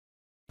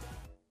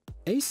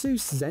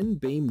ASUS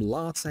ZenBeam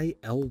Latte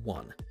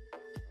L1.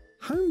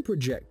 Home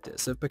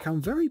projectors have become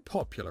very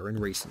popular in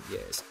recent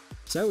years,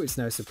 so it's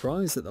no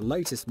surprise that the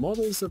latest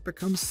models have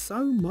become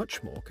so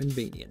much more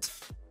convenient.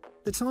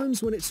 The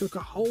times when it took a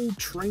whole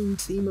trained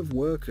team of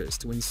workers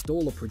to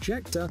install a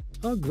projector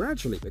are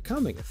gradually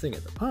becoming a thing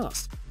of the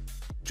past.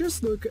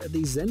 Just look at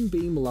the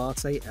ZenBeam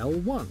Latte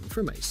L1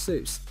 from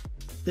ASUS.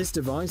 This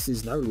device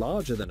is no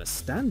larger than a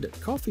standard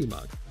coffee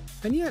mug,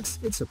 and yet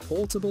it's a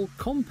portable,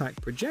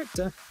 compact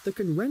projector that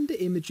can render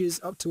images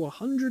up to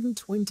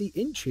 120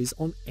 inches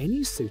on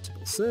any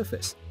suitable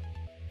surface.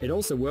 It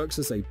also works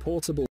as a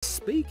portable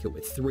speaker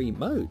with 3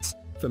 modes,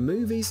 for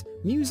movies,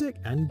 music,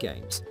 and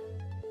games.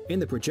 In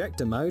the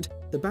projector mode,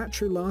 the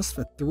battery lasts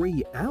for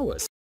 3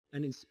 hours,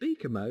 and in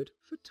speaker mode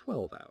for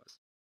 12 hours.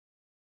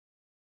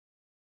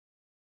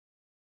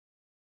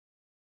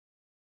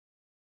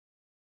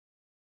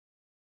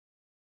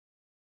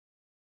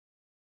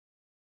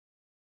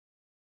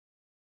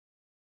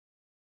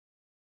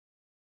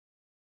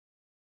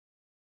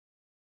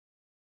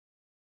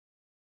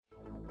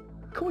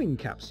 Coin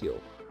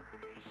Capsule.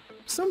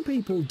 Some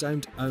people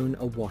don't own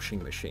a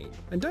washing machine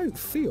and don't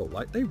feel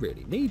like they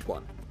really need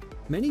one.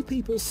 Many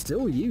people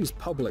still use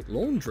public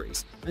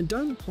laundries and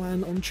don't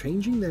plan on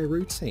changing their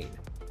routine.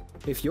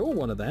 If you're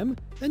one of them,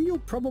 then you'll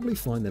probably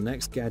find the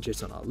next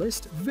gadget on our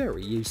list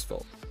very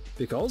useful,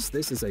 because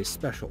this is a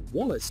special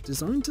wallet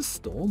designed to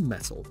store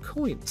metal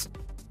coins.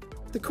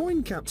 The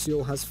coin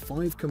capsule has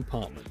 5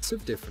 compartments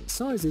of different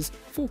sizes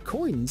for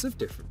coins of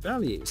different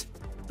values.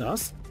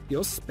 Thus,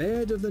 you're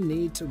spared of the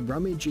need to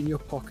rummage in your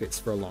pockets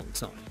for a long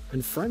time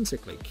and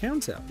frantically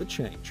count out the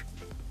change.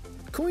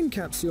 The coin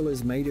capsule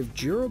is made of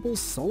durable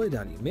solid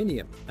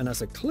aluminium and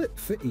has a clip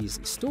for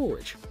easy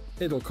storage.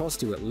 It'll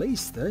cost you at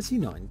least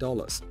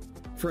 $39.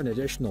 For an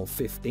additional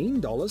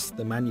 $15,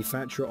 the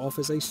manufacturer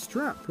offers a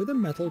strap with a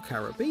metal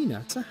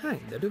carabiner to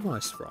hang the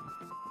device from.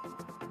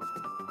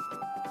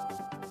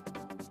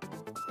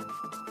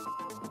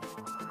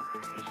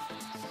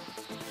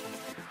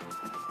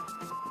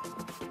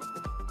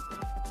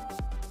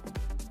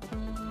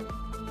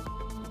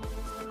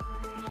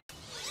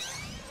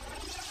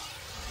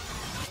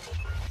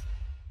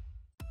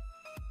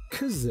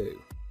 KAZOO.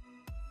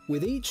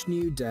 With each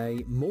new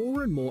day,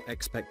 more and more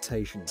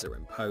expectations are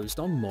imposed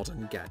on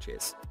modern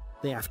gadgets.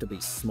 They have to be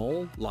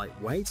small,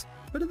 lightweight,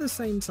 but at the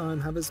same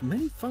time have as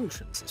many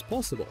functions as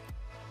possible.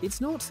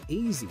 It's not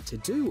easy to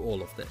do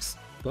all of this,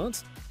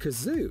 but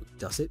KAZOO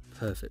does it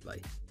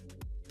perfectly.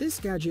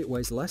 This gadget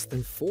weighs less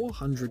than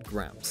 400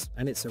 grams,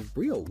 and it's a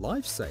real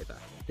lifesaver,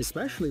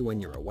 especially when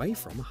you're away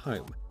from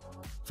home.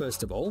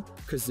 First of all,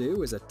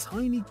 KAZOO is a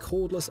tiny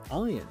cordless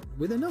iron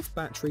with enough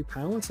battery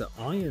power to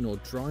iron or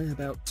dry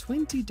about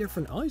 20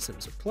 different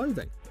items of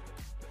clothing.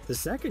 The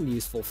second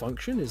useful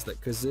function is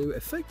that KAZOO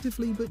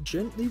effectively but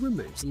gently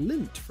removes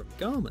lint from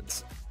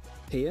garments.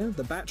 Here,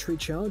 the battery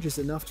charge is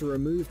enough to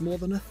remove more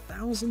than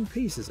 1,000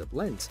 pieces of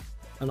lint,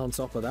 and on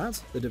top of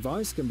that, the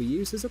device can be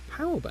used as a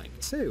power bank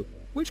too,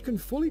 which can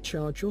fully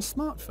charge your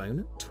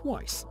smartphone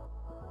twice.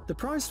 The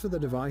price for the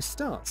device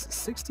starts at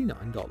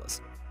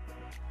 $69.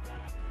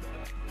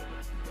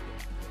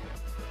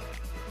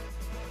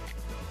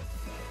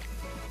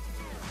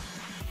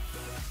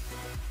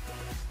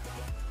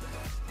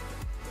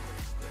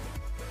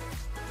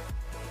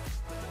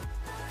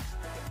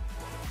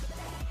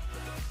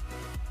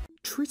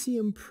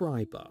 Tritium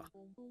Pry Bar.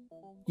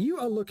 You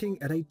are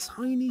looking at a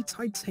tiny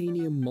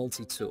titanium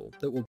multi-tool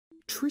that will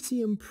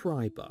Tritium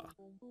Pry Bar.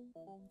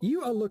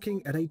 You are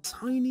looking at a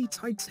tiny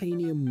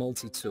titanium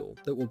multi-tool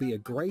that will be a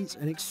great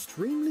and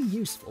extremely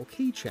useful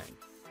keychain.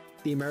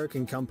 The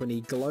American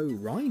company Glow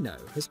Rhino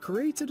has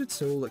created a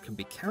tool that can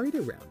be carried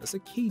around as a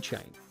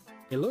keychain.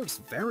 It looks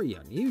very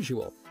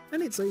unusual,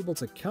 and it's able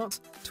to cut,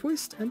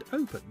 twist, and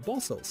open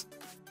bottles.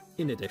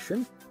 In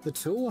addition, the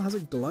tool has a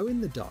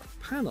glow-in-the-dark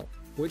panel,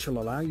 which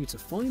will allow you to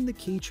find the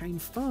keychain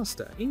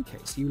faster in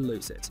case you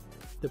lose it.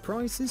 The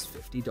price is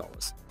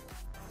 $50.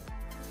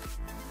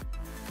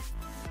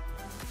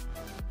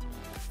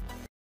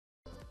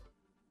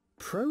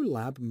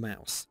 ProLab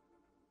Mouse.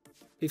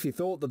 If you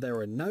thought that there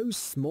are no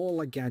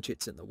smaller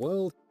gadgets in the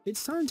world,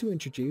 it's time to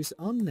introduce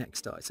our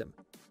next item.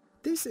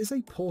 This is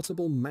a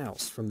portable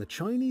mouse from the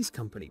Chinese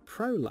company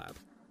ProLab,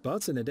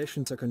 but in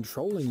addition to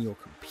controlling your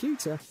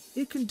computer,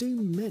 it can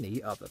do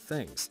many other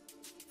things.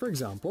 For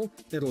example,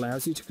 it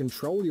allows you to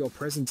control your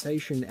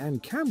presentation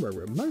and camera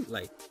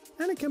remotely,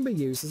 and it can be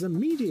used as a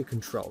media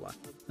controller,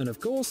 and of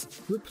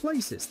course,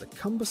 replaces the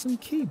cumbersome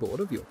keyboard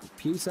of your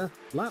computer,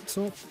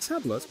 laptop,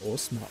 tablet, or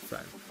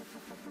smartphone.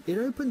 It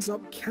opens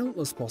up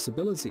countless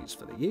possibilities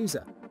for the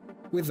user.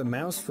 With the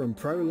mouse from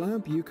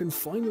ProLab, you can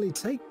finally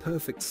take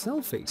perfect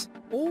selfies,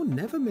 or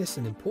never miss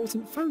an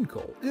important phone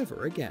call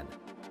ever again.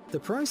 The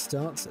price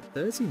starts at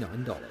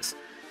 $39.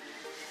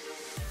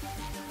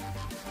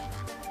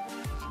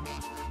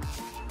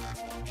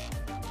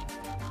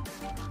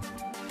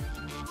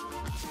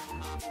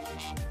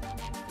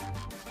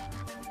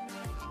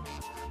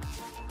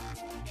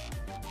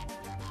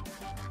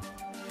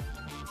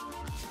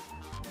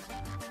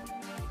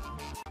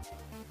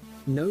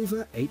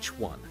 Nova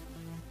H1.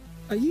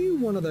 Are you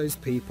one of those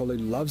people who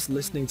loves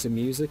listening to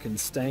music and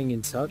staying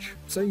in touch,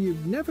 so you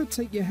never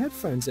take your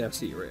headphones out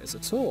of your ears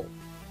at all?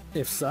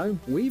 If so,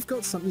 we've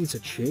got something to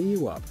cheer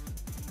you up.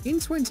 In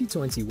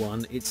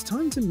 2021, it's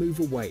time to move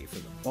away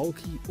from the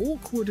bulky,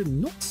 awkward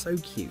and not so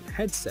cute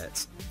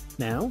headsets.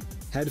 Now,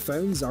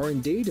 headphones are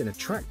indeed an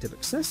attractive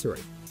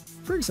accessory.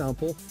 For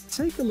example,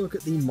 take a look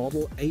at the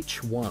model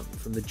H1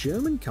 from the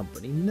German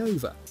company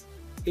Nova.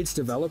 Its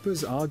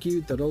developers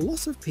argued that a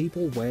lot of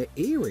people wear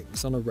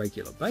earrings on a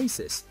regular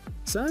basis,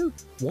 so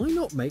why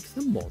not make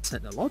them more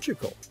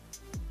technological?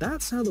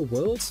 That's how the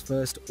world's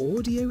first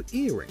audio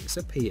earrings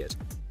appeared.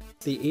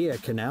 The ear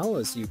canal,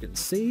 as you can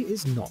see,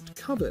 is not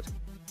covered.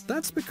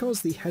 That's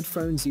because the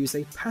headphones use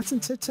a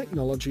patented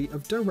technology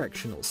of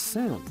directional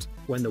sound,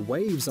 when the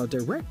waves are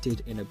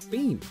directed in a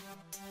beam.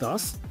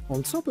 Thus,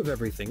 on top of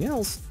everything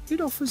else,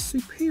 it offers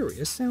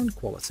superior sound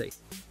quality.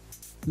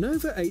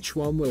 Nova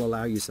H1 will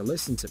allow you to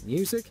listen to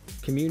music,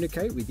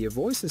 communicate with your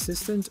voice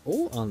assistant,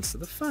 or answer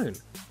the phone.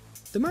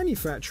 The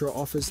manufacturer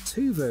offers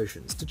two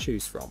versions to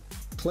choose from,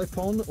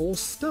 clip-on or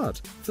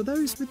stud for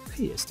those with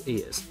pierced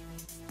ears.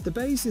 The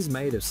base is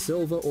made of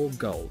silver or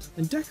gold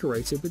and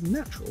decorated with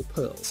natural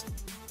pearls.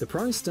 The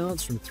price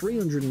starts from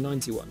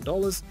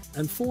 $391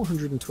 and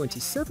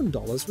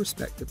 $427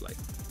 respectively.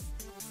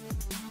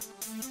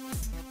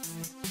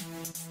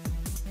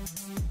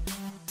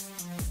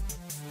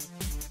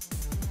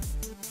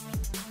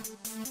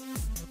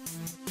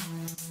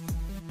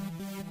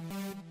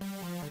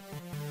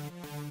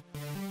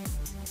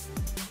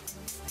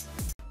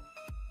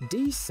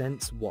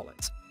 D-Sense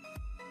Wallet.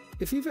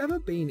 If you've ever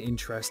been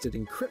interested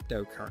in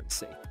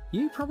cryptocurrency,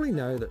 you probably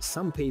know that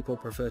some people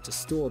prefer to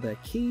store their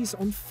keys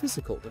on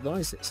physical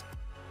devices.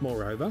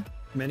 Moreover,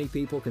 many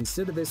people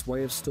consider this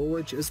way of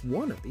storage as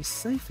one of the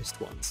safest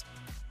ones.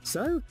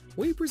 So,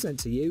 we present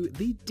to you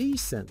the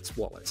D-Sense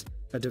Wallet,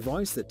 a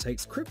device that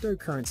takes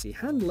cryptocurrency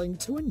handling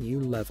to a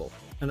new level,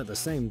 and at the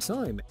same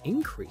time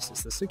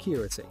increases the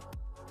security.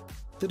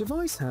 The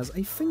device has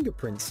a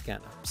fingerprint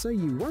scanner, so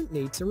you won't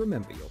need to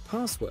remember your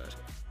password.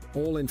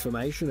 All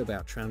information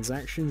about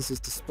transactions is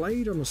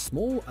displayed on a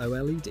small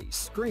OLED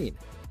screen.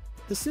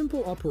 The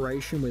simple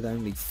operation with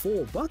only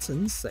 4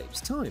 buttons saves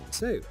time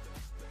too.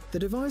 The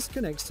device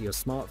connects to your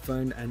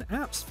smartphone and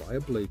apps via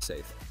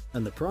Bluetooth,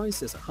 and the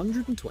price is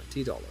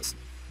 $120.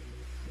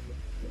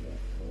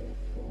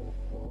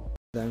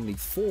 With only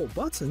 4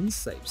 buttons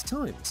saves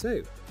time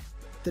too.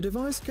 The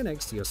device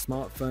connects to your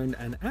smartphone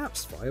and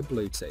apps via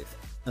Bluetooth,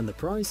 and the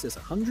price is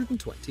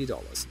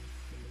 $120.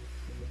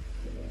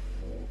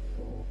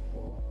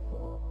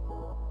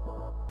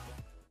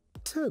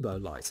 Turbo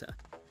lighter.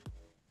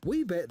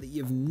 We bet that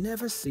you've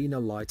never seen a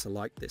lighter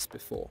like this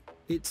before.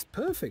 It's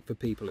perfect for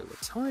people who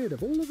are tired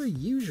of all of the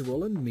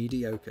usual and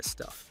mediocre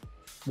stuff.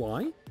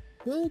 Why?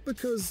 Well,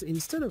 because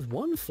instead of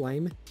one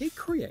flame, it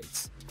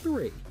creates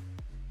 3.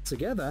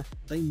 Together,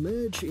 they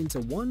merge into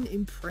one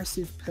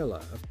impressive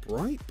pillar of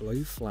bright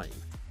blue flame.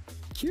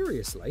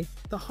 Curiously,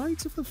 the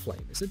height of the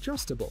flame is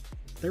adjustable.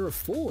 There are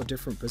 4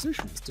 different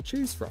positions to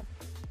choose from.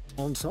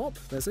 On top,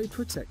 there's a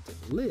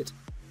protective lid.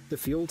 The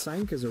fuel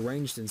tank is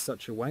arranged in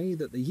such a way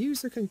that the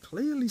user can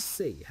clearly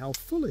see how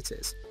full it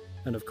is.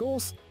 And of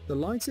course, the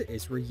lighter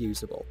is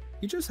reusable.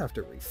 You just have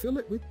to refill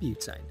it with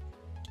butane.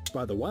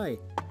 By the way,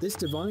 this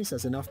device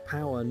has enough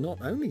power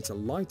not only to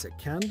light a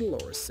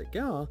candle or a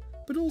cigar,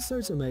 but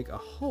also to make a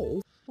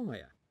whole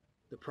fire.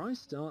 The price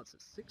starts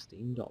at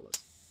 $16.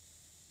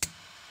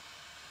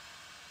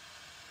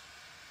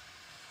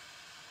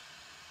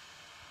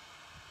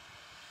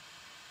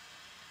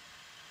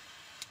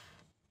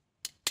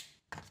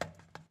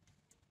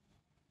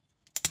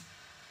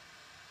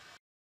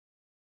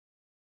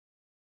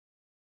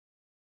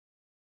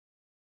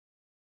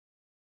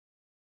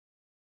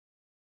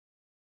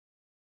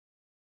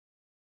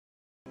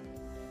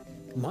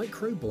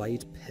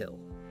 MICROBLADE pill.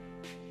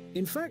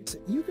 In fact,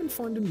 you can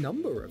find a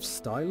number of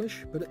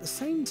stylish but at the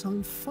same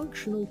time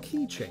functional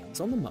keychains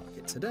on the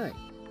market today.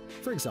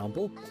 For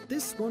example,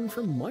 this one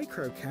from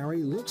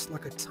Microcarry looks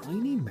like a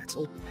tiny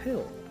metal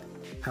pill.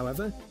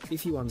 However,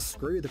 if you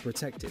unscrew the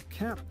protective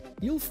cap,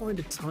 you'll find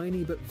a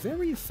tiny but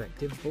very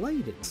effective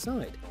blade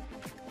inside.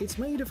 It's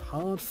made of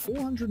hard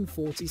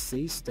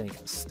 440C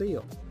stainless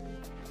steel.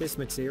 This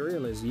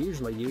material is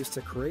usually used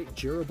to create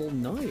durable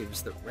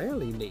knives that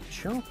rarely need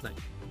sharpening.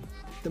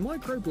 The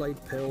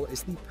MICROBLADE pill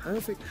is the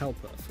perfect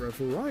helper for a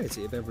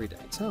variety of everyday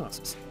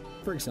tasks.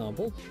 For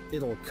example,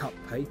 it'll cut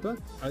paper,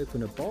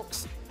 open a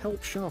box,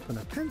 help sharpen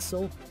a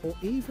pencil, or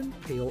even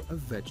peel a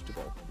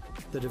vegetable.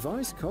 The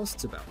device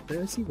costs about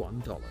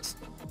 $31.